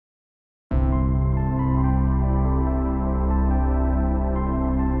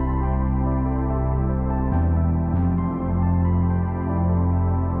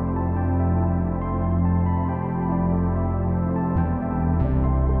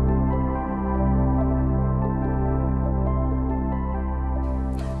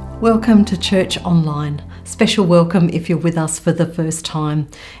Welcome to Church Online. Special welcome if you're with us for the first time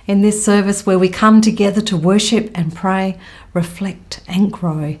in this service where we come together to worship and pray, reflect and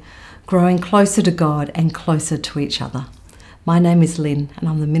grow, growing closer to God and closer to each other. My name is Lynne and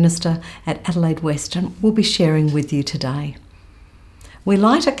I'm the minister at Adelaide West and we'll be sharing with you today. We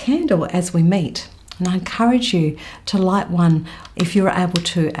light a candle as we meet and I encourage you to light one if you're able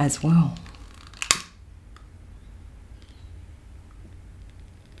to as well.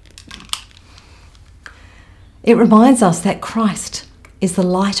 It reminds us that Christ is the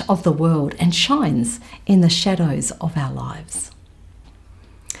light of the world and shines in the shadows of our lives.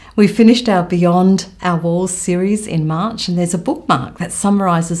 We finished our Beyond Our Walls series in March and there's a bookmark that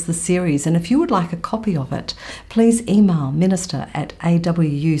summarises the series, and if you would like a copy of it, please email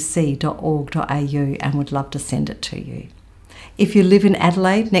minister@awuc.org.au and we'd love to send it to you. If you live in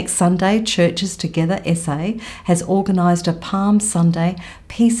Adelaide, next Sunday, Churches Together SA has organised a Palm Sunday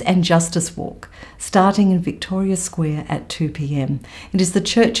Peace and Justice Walk, starting in Victoria Square at 2 p.m. It is the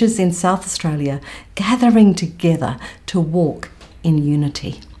churches in South Australia gathering together to walk in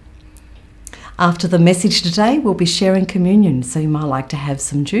unity. After the message today, we'll be sharing communion, so you might like to have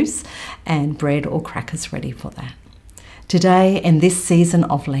some juice and bread or crackers ready for that. Today and this season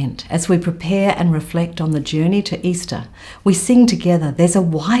of Lent, as we prepare and reflect on the journey to Easter, we sing together, "There's a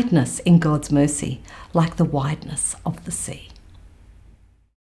wideness in God's mercy, like the wideness of the sea."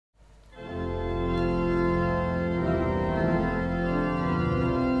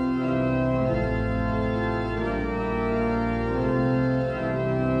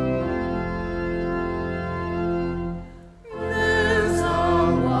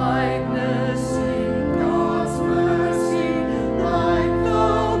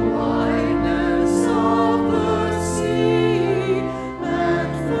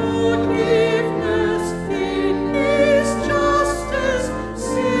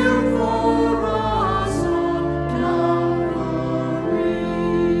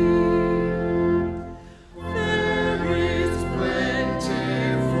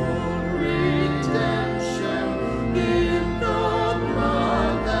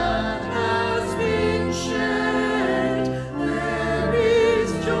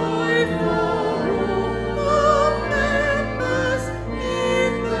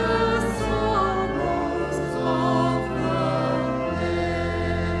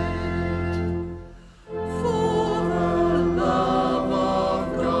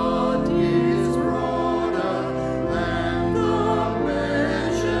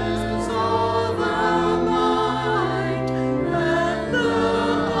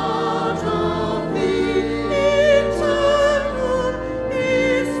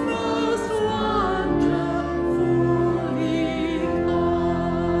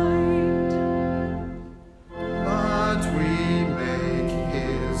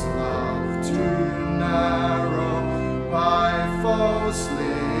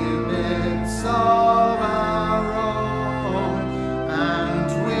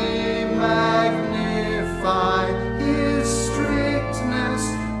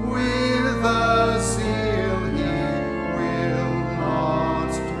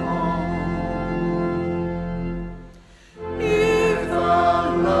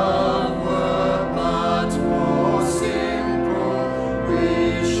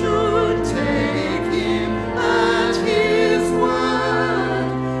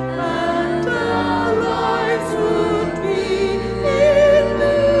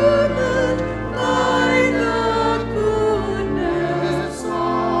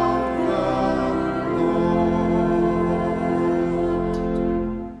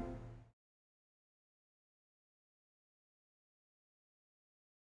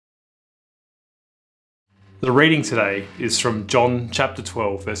 The reading today is from John chapter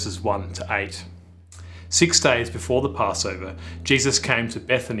 12, verses 1 to 8. 6 days before the Passover, Jesus came to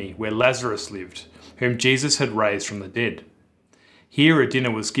Bethany, where Lazarus lived, whom Jesus had raised from the dead. Here a dinner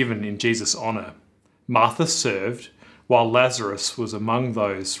was given in Jesus' honour. Martha served, while Lazarus was among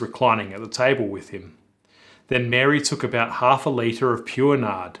those reclining at the table with him. Then Mary took about 1/2 litre of pure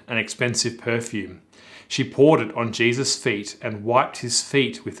nard, an expensive perfume. She poured it on Jesus' feet and wiped his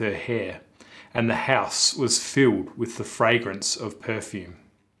feet with her hair, and the house was filled with the fragrance of perfume.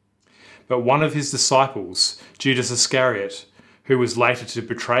 But one of his disciples, Judas Iscariot, who was later to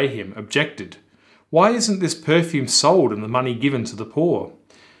betray him, objected, "Why isn't this perfume sold and the money given to the poor?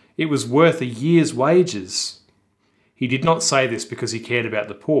 It was worth a year's wages." He did not say this because he cared about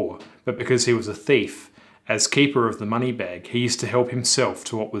the poor, but because he was a thief. As keeper of the money bag, he used to help himself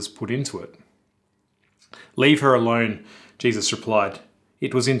to what was put into it. "Leave her alone," Jesus replied.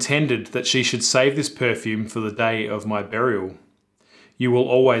 "It was intended that she should save this perfume for the day of my burial. You will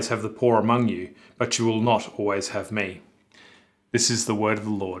always have the poor among you, but you will not always have me." This is the word of the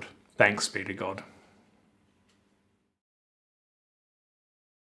Lord. Thanks be to God.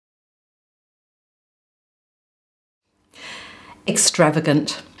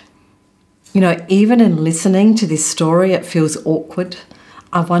 Extravagant. Even in listening to this story, it feels awkward.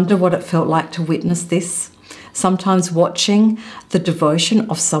 I wonder what it felt like to witness this. Sometimes watching the devotion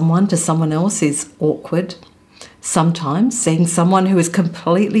of someone to someone else is awkward. Sometimes seeing someone who is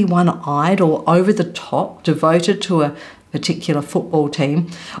completely one-eyed or over the top devoted to a particular football team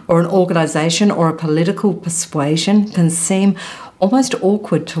or an organisation or a political persuasion can seem almost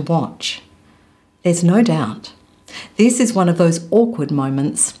awkward to watch. There's no doubt this is one of those awkward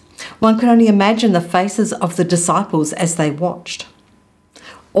moments. One can only imagine the faces of the disciples as they watched.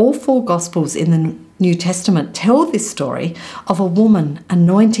 All 4 Gospels in the New Testament tell this story of a woman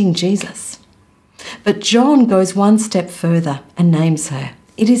anointing Jesus. But John goes one step further and names her.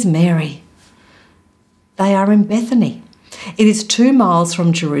 It is Mary. They are in Bethany. It is 2 miles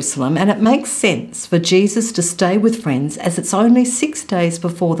from Jerusalem, and it makes sense for Jesus to stay with friends as it's only 6 days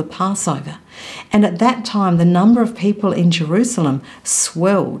before the Passover. And at that time, the number of people in Jerusalem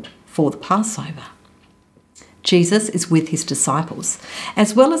swelled for the Passover. Jesus is with his disciples,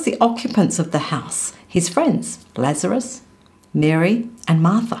 as well as the occupants of the house, his friends, Lazarus, Mary, and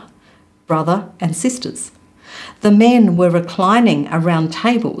Martha, brother and sisters. The men were reclining around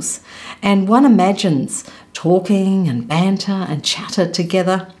tables, and one imagines talking and banter and chatter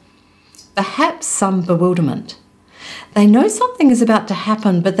together. Perhaps some bewilderment. They know something is about to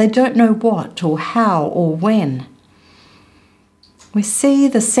happen, but they don't know what or how or when. We see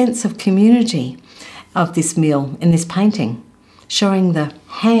the sense of community of this meal in this painting, showing the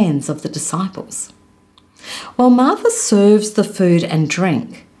hands of the disciples. While Martha serves the food and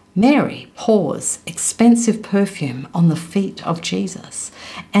drink, Mary pours expensive perfume on the feet of Jesus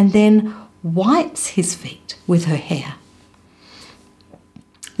and then wipes his feet with her hair.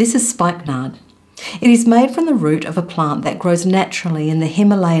 This is spikenard. It is made from the root of a plant that grows naturally in the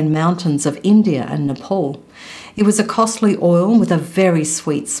Himalayan mountains of India and Nepal. It was a costly oil with a very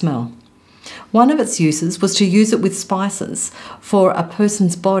sweet smell. One of its uses was to use it with spices for a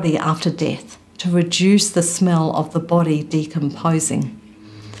person's body after death, to reduce the smell of the body decomposing.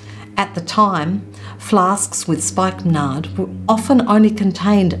 At the time, flasks with spikenard often only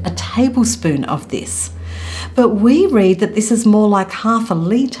contained a tablespoon of this. But we read that this is more like half a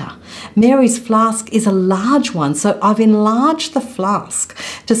litre. Mary's flask is a large one, so I've enlarged the flask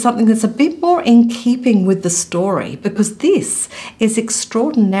to something that's a bit more in keeping with the story, because this is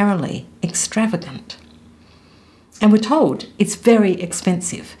extraordinarily extravagant. And we're told it's very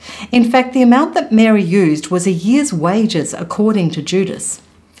expensive. In fact, the amount that Mary used was a year's wages according to Judas.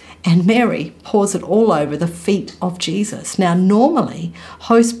 And Mary pours it all over the feet of Jesus. Now, normally,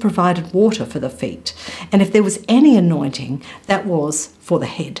 hosts provided water for the feet, and if there was any anointing, that was for the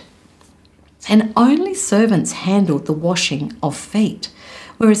head. And only servants handled the washing of feet,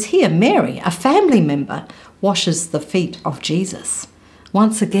 whereas here, Mary, a family member, washes the feet of Jesus.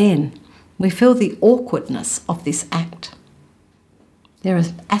 Once again, we feel the awkwardness of this act. There are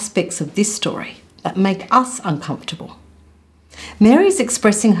aspects of this story that make us uncomfortable. Mary's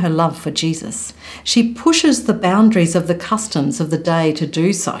expressing her love for Jesus. She pushes the boundaries of the customs of the day to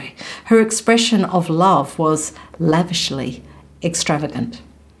do so. Her expression of love was lavishly extravagant.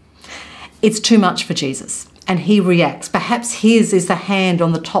 It's too much for Jesus, and he reacts. Perhaps his is the hand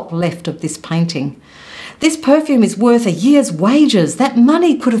on the top left of this painting. This perfume is worth a year's wages. That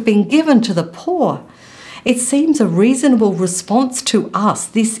money could have been given to the poor. It seems a reasonable response to us.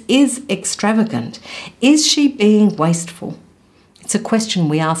 This is extravagant. Is she being wasteful? It's a question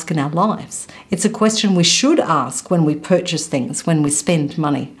we ask in our lives. It's a question we should ask when we purchase things, when we spend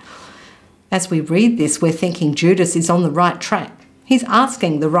money. As we read this, we're thinking Judas is on the right track. He's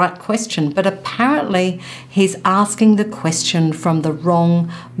asking the right question, but apparently he's asking the question from the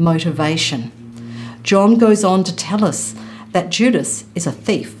wrong motivation. John goes on to tell us that Judas is a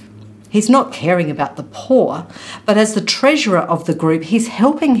thief. He's not caring about the poor, but as the treasurer of the group, he's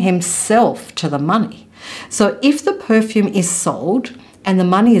helping himself to the money. So if the perfume is sold and the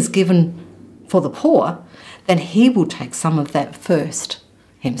money is given for the poor, then he will take some of that first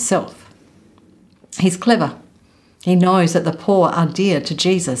himself. He's clever. He knows that the poor are dear to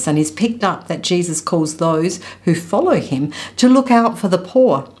Jesus, and he's picked up that Jesus calls those who follow him to look out for the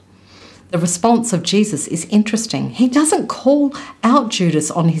poor. The response of Jesus is interesting. He doesn't call out Judas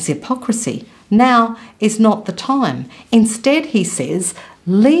on his hypocrisy. Now is not the time. Instead, he says,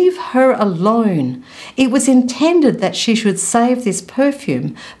 leave her alone. It was intended that she should save this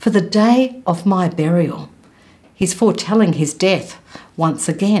perfume for the day of my burial. He's foretelling his death once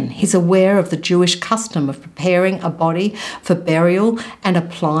again. He's aware of the Jewish custom of preparing a body for burial and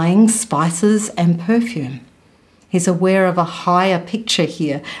applying spices and perfume. He's aware of a higher picture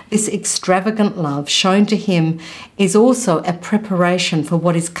here. This extravagant love shown to him is also a preparation for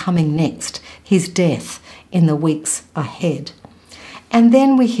what is coming next, his death in the weeks ahead. And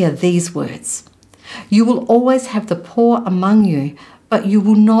then we hear these words, "You will always have the poor among you, but you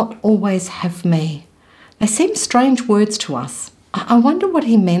will not always have me." They seem strange words to us. I wonder what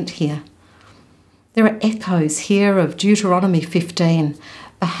he meant here. There are echoes here of Deuteronomy 15.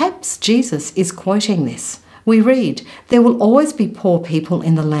 Perhaps Jesus is quoting this. We read, "There will always be poor people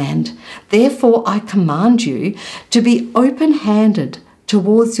in the land. Therefore I command you to be open-handed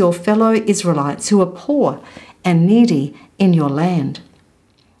towards your fellow Israelites who are poor and needy in your land."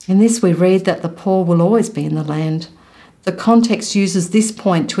 In this we read that the poor will always be in the land. The context uses this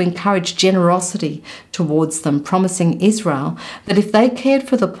point to encourage generosity towards them, promising Israel that if they cared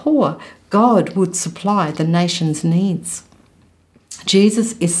for the poor, God would supply the nation's needs.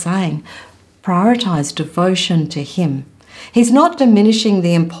 Jesus is saying, prioritize devotion to him. He's not diminishing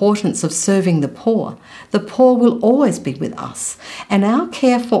the importance of serving the poor. The poor will always be with us, and our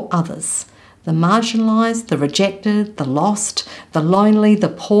care for others, the marginalised, the rejected, the lost, the lonely, the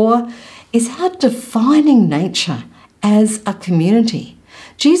poor, is our defining nature as a community.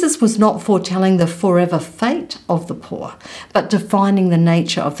 Jesus was not foretelling the forever fate of the poor, but defining the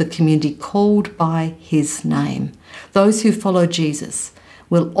nature of the community called by his name. Those who follow Jesus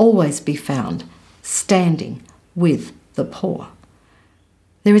will always be found standing with the poor.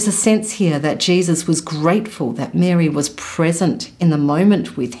 There is a sense here that Jesus was grateful that Mary was present in the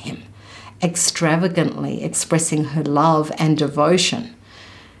moment with him, extravagantly expressing her love and devotion.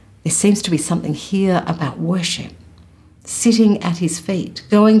 There seems to be something here about worship. Sitting at his feet,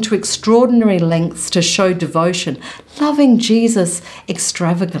 going to extraordinary lengths to show devotion, loving Jesus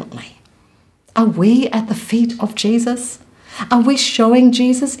extravagantly. Are we at the feet of Jesus? Are we showing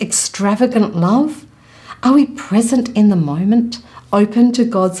Jesus extravagant love? Are we present in the moment, open to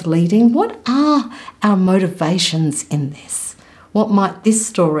God's leading? What are our motivations in this? What might this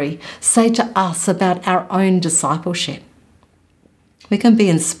story say to us about our own discipleship? We can be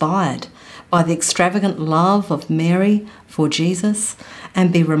inspired by the extravagant love of Mary for Jesus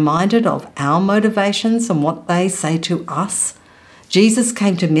and be reminded of our motivations and what they say to us. Jesus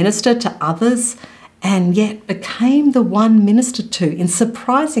came to minister to others and yet became the one ministered to in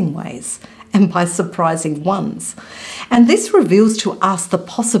surprising ways and by surprising ones. And this reveals to us the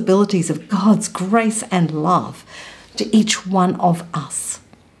possibilities of God's grace and love to each one of us.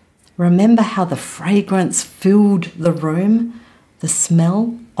 Remember how the fragrance filled the room, the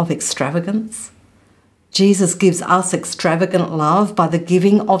smell of extravagance? Jesus gives us extravagant love by the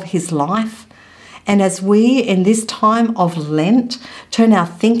giving of his life. And as we, in this time of Lent, turn our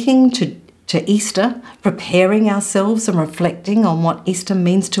thinking to Easter, preparing ourselves and reflecting on what Easter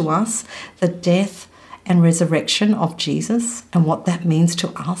means to us, the death and resurrection of Jesus and what that means to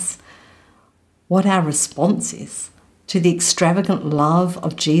us, what our response is to the extravagant love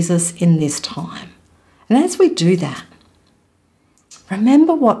of Jesus in this time. And as we do that,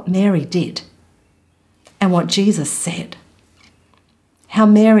 remember what Mary did and what Jesus said. How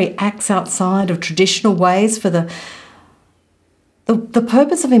Mary acts outside of traditional ways for the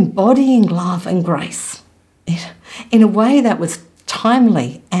purpose of embodying love and grace in a way that was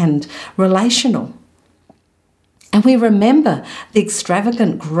timely and relational. And we remember the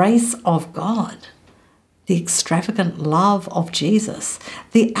extravagant grace of God, the extravagant love of Jesus,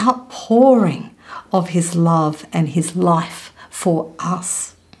 the outpouring of his love and his life for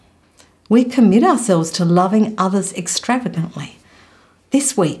us. We commit ourselves to loving others extravagantly.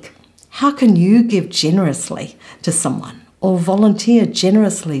 This week, how can you give generously to someone or volunteer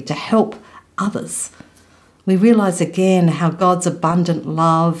generously to help others? We realise again how God's abundant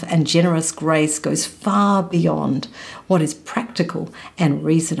love and generous grace goes far beyond what is practical and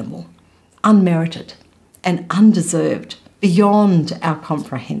reasonable, unmerited and undeserved, beyond our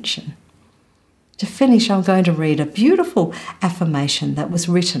comprehension. To finish, I'm going to read a beautiful affirmation that was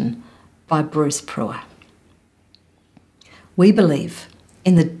written by Bruce Brewer. We believe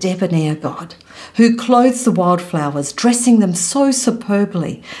in the debonair God who clothes the wildflowers, dressing them so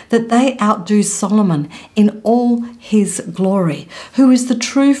superbly that they outdo Solomon in all his glory, who is the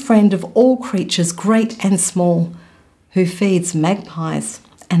true friend of all creatures, great and small, who feeds magpies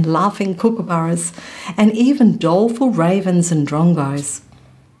and laughing kookaburras and even doleful ravens and drongos.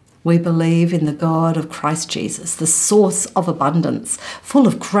 We believe in the God of Christ Jesus, the source of abundance, full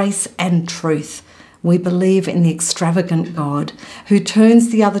of grace and truth. We believe in the extravagant God who turns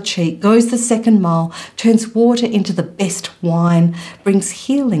the other cheek, goes the second mile, turns water into the best wine, brings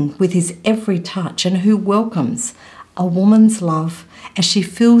healing with his every touch, and who welcomes a woman's love as she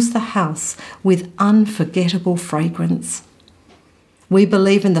fills the house with unforgettable fragrance. We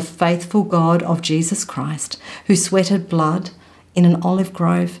believe in the faithful God of Jesus Christ, who sweated blood in an olive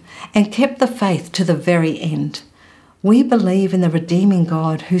grove and kept the faith to the very end. We believe in the redeeming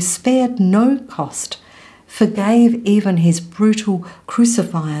God who spared no cost, forgave even his brutal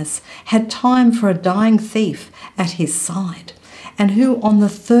crucifiers, had time for a dying thief at his side, and who on the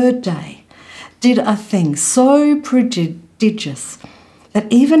third day did a thing so prodigious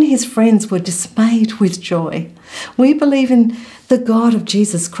that even his friends were dismayed with joy. We believe in the God of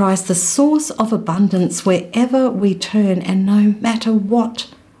Jesus Christ, the source of abundance wherever we turn and no matter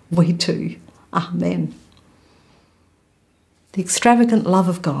what we do. Amen. The extravagant love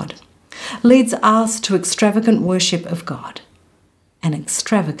of God leads us to extravagant worship of God and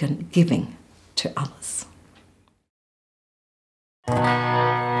extravagant giving to others.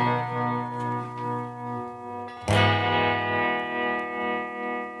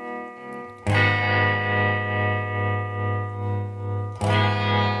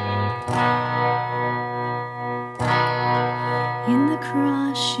 In the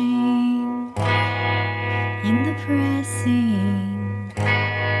crushing, in the pressing,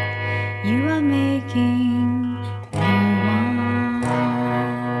 you are making new wine.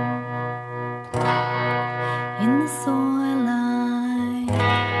 In the soil I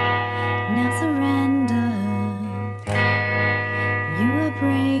now surrender, you are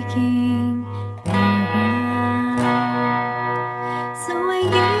breaking new ground. So I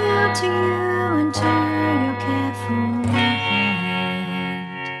yield to you and to your careful hand.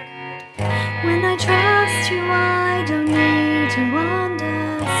 When I trust you, I don't need to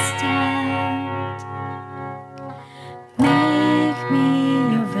understand. Make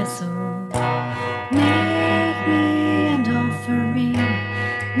me your vessel, make me an offering,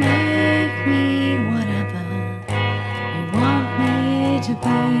 make me whatever you want me to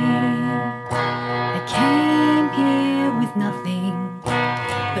be. I came here with nothing,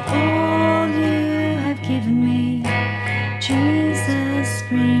 but all you have given me. Jesus,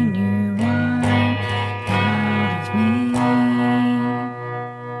 bring new wine out of me.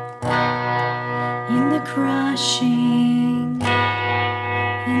 In the crushing,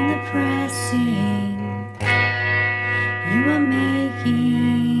 in the pressing, you are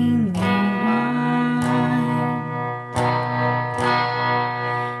making new wine.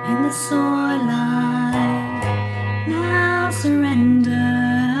 In the soil I now surrender,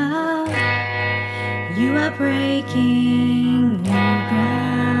 you are breaking new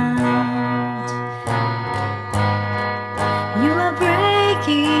ground. You are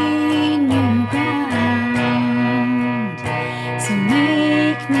breaking new ground. So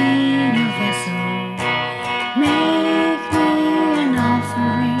make me your vessel, make me an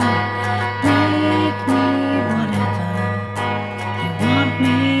offering, make me whatever you want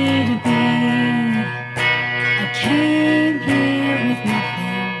me to be. I came here with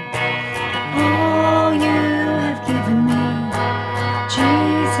nothing, all you have given me.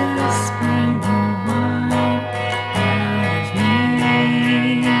 Jesus, bring new wine out of me.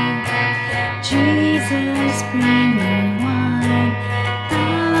 Jesus, bring new wine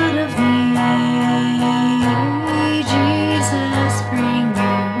out of me. Jesus, bring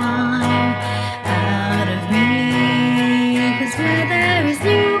new wine out of me. 'Cause where there is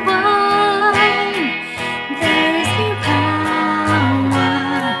new wine, there is new power,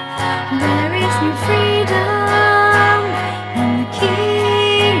 there is new freedom, and the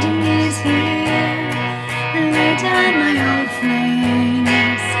kingdom is here. I lay down my old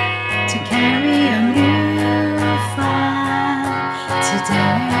flames to carry a new fire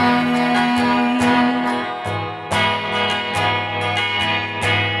today.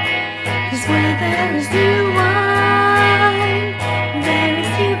 'Cause where there is new wine, there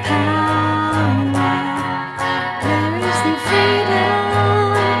is new power, there is new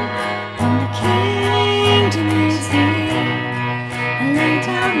freedom, and the kingdom is here. I lay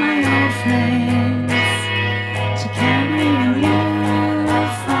down my old flames to carry a new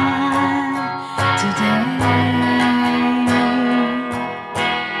fire today.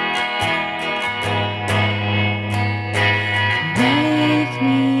 Make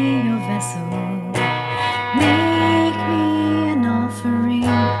me your vessel, make me an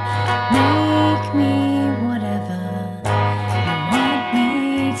offering, make me whatever you want me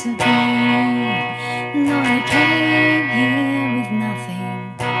to be. Lord, I came here with nothing,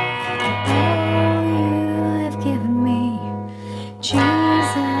 but all you have given me.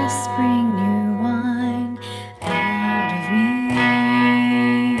 Jesus, bring new wine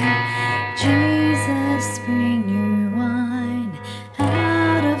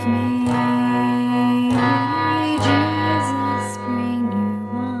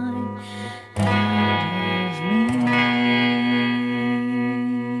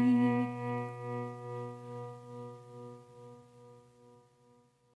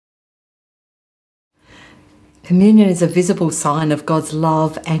Communion is a visible sign of God's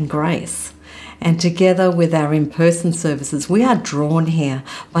love and grace. And together with our in-person services, we are drawn here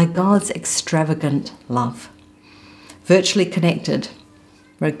by God's extravagant love. Virtually connected,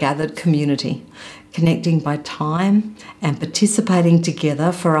 we're a gathered community, connecting by time and participating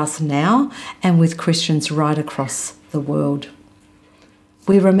together for us now and with Christians right across the world.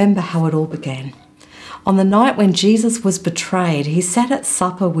 We remember how it all began. On the night when Jesus was betrayed, he sat at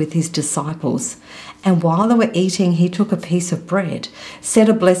supper with his disciples, and while they were eating, he took a piece of bread, said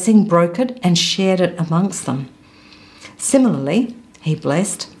a blessing, broke it, and shared it amongst them. Similarly, he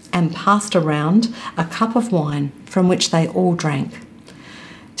blessed and passed around a cup of wine from which they all drank.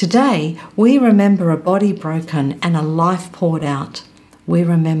 Today, we remember a body broken and a life poured out. We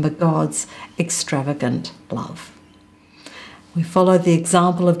remember God's extravagant love. We follow the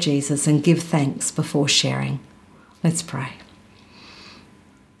example of Jesus and give thanks before sharing. Let's pray.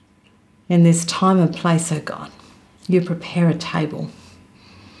 In this time and place, O God, you prepare a table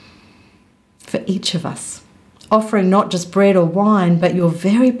for each of us, offering not just bread or wine, but your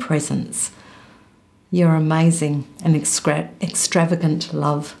very presence, your amazing and extravagant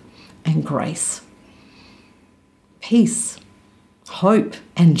love and grace, peace, hope,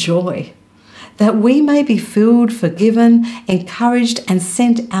 and joy, that we may be filled, forgiven, encouraged, and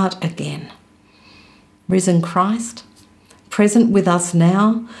sent out again. Risen Christ, present with us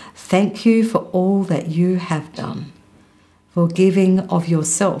now, thank you for all that you have done, for giving of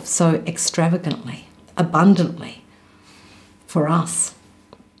yourself so extravagantly, abundantly for us.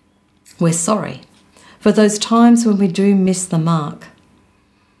 We're sorry for those times when we do miss the mark.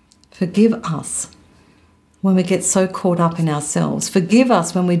 Forgive us when we get so caught up in ourselves. Forgive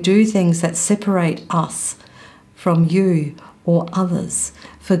us when we do things that separate us from you or others.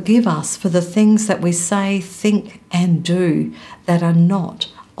 Forgive us for the things that we say, think, and do that are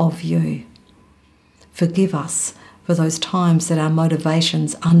not of you. Forgive us for those times that our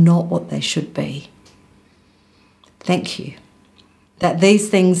motivations are not what they should be. Thank you that these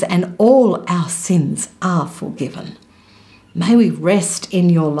things and all our sins are forgiven. May we rest in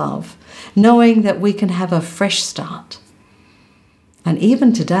your love, knowing that we can have a fresh start. And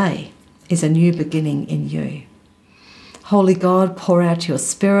even today is a new beginning in you. Holy God, pour out your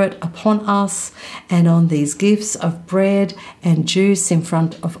Spirit upon us and on these gifts of bread and juice in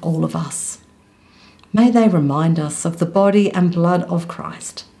front of all of us. May they remind us of the body and blood of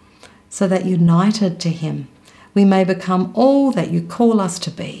Christ, so that united to him, we may become all that you call us to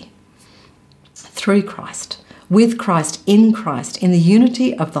be. Through Christ, with Christ, in the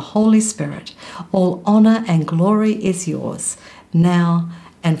unity of the Holy Spirit, all honour and glory is yours, now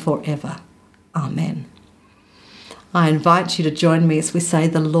and forever. Amen. I invite you to join me as we say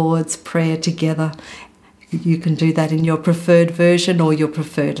the Lord's Prayer together. You can do that in your preferred version or your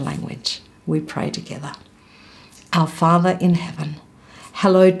preferred language. We pray together. Our Father in heaven,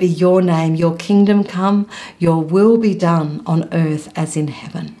 hallowed be your name, your kingdom come, your will be done on earth as in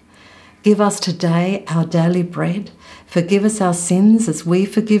heaven. Give us today our daily bread. Forgive us our sins as we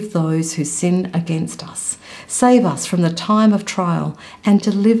forgive those who sin against us. Save us from the time of trial and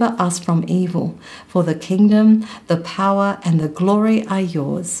deliver us from evil. For the kingdom, the power, and the glory are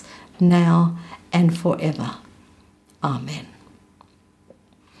yours, now and forever. Amen.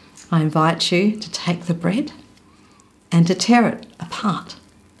 I invite you to take the bread and to tear it apart.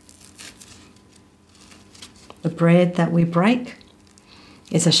 The bread that we break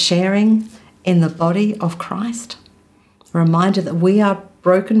is a sharing in the body of Christ, a reminder that we are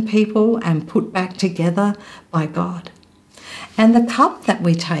broken people and put back together by God. And the cup that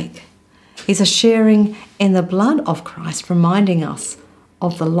we take is a sharing in the blood of Christ, reminding us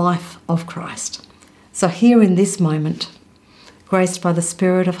of the life of Christ. So here in this moment, graced by the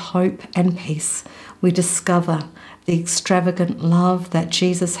Spirit of hope and peace, we discover the extravagant love that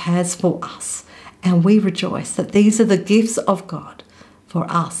Jesus has for us, and we rejoice that these are the gifts of God for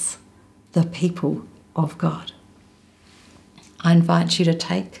us, the people of God. I invite you to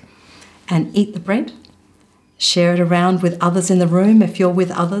take and eat the bread, share it around with others in the room if you're with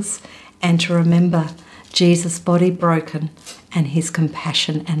others, and to remember Jesus' body broken and his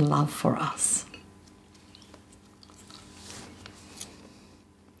compassion and love for us.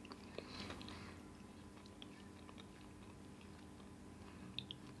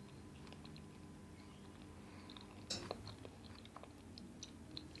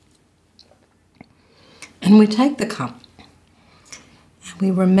 And we take the cup and we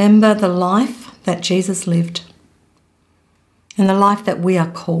remember the life that Jesus lived and the life that we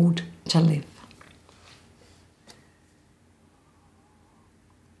are called to live.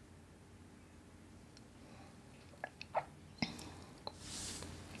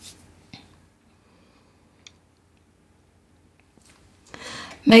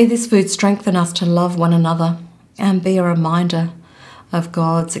 May this food strengthen us to love one another and be a reminder of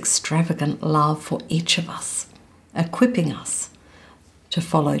God's extravagant love for each of us, equipping us to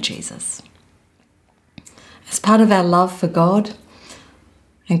follow Jesus. As part of our love for God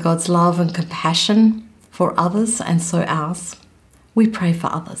and God's love and compassion for others and so ours, we pray for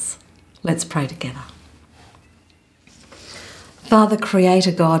others. Let's pray together. Father,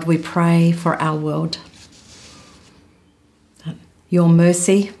 Creator God, we pray for our world. That your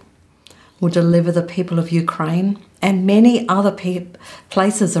mercy will deliver the people of Ukraine and many other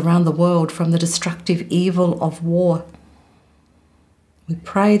places around the world from the destructive evil of war. We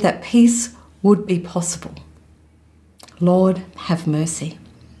pray that peace would be possible. Lord, have mercy.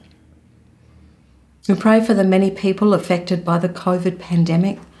 We pray for the many people affected by the COVID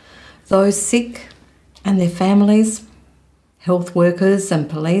pandemic, those sick and their families, health workers and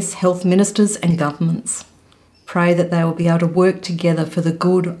police, health ministers and governments. Pray that they will be able to work together for the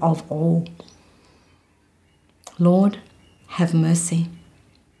good of all. Lord, have mercy.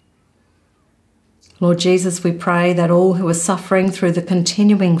 Lord Jesus, we pray that all who are suffering through the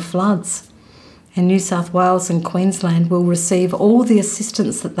continuing floods in New South Wales and Queensland will receive all the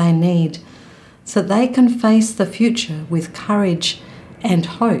assistance that they need so they can face the future with courage and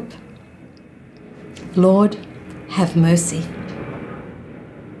hope. Lord, have mercy.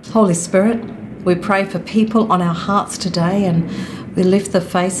 Holy Spirit, we pray for people on our hearts today, and we lift the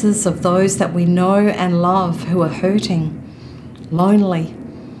faces of those that we know and love who are hurting, lonely,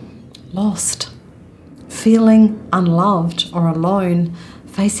 lost, feeling unloved or alone,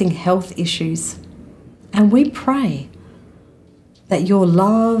 facing health issues. And we pray that your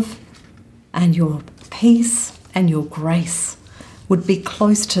love and your peace and your grace would be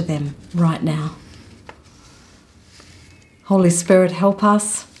close to them right now. Holy Spirit, help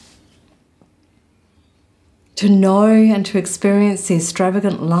us to know and to experience the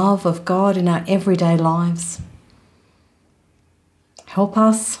extravagant love of God in our everyday lives. Help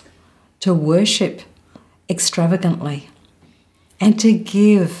us to worship extravagantly and to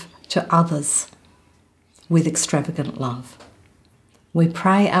give to others with extravagant love. We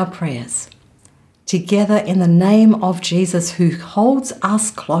pray our prayers together in the name of Jesus, who holds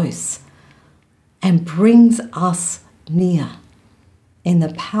us close and brings us near in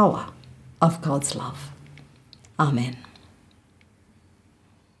the power of God's love. Amen.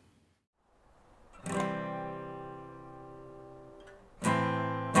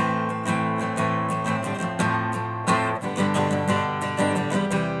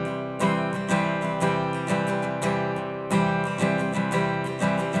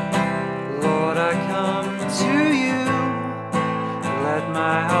 Lord, I come to you, let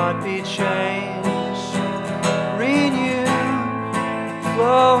my heart be changed, renewed,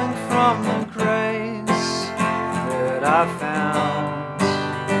 flowing from the grace that I found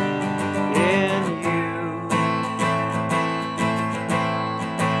in you.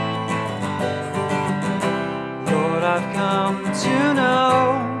 Lord, I've come to know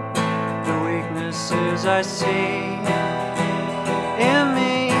the weaknesses I see in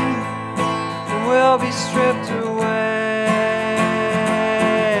me will be stripped away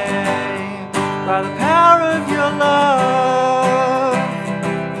by the power of your love.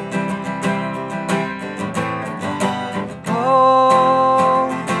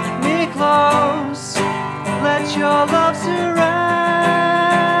 Hold me close, let your love surround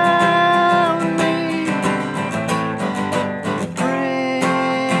me.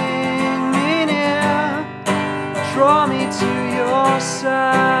 Bring me near, draw me to your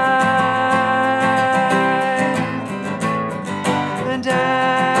side. And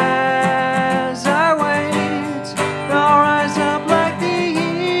as I wait, I'll rise up like the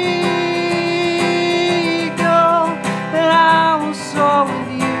eagle, and I will soar with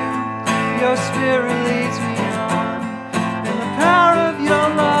you. Your spirit leads me on in the power of your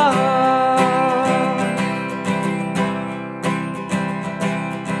love.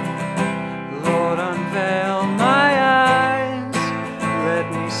 Lord, unveil my eyes, let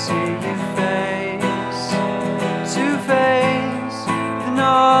me see you face to face, the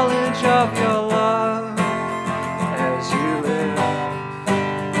knowledge of your love as you live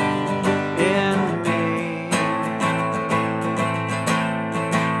in me.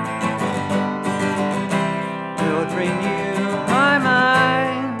 Lord, renew my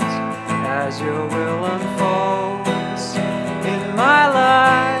mind as your will unfolds in my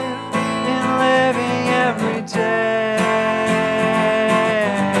life, in living every day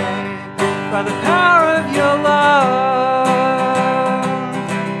by the power of your love.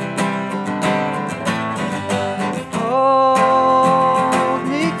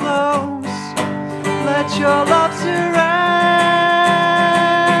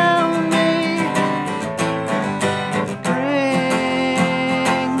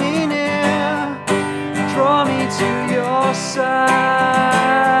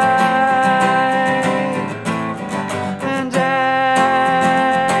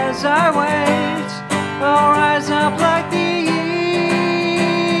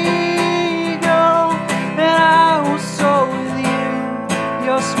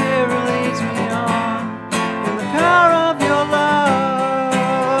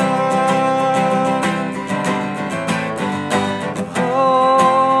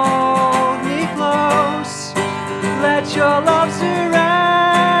 Let your love surround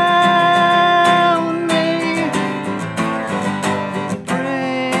me.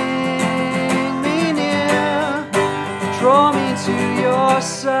 Bring me near, draw me to your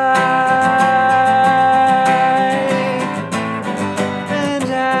side. And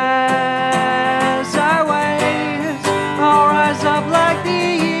as I wait, I'll rise up like the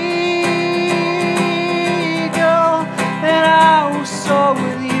eagle, and I will soar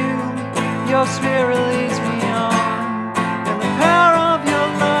with you. Your spirit leads me on, and the power of your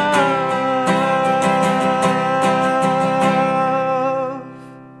love.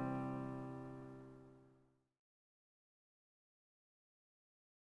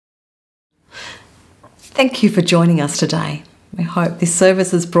 Thank you for joining us today. We hope this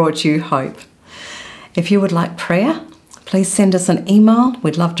service has brought you hope. If you would like prayer, please send us an email.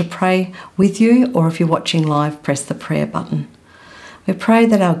 We'd love to pray with you, or if you're watching live, press the prayer button. We pray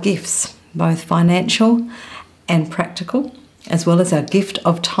that our gifts, both financial and practical, as well as our gift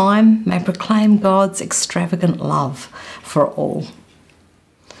of time, may proclaim God's extravagant love for all.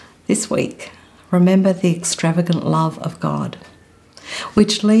 This week, remember the extravagant love of God,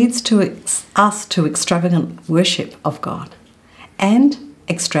 which leads to us to extravagant worship of God and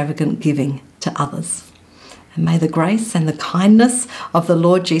extravagant giving to others. And may the grace and the kindness of the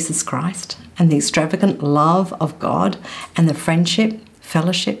Lord Jesus Christ and the extravagant love of God and the friendship,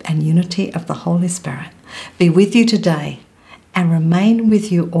 fellowship and unity of the Holy Spirit be with you today and remain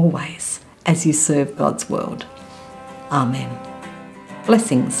with you always as you serve God's world. Amen.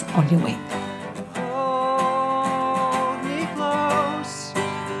 Blessings on your week. Hold me close,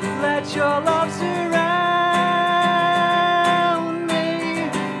 let your love surround me.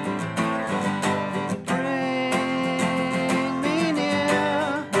 Bring me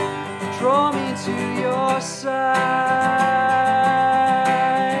near, draw me to your side.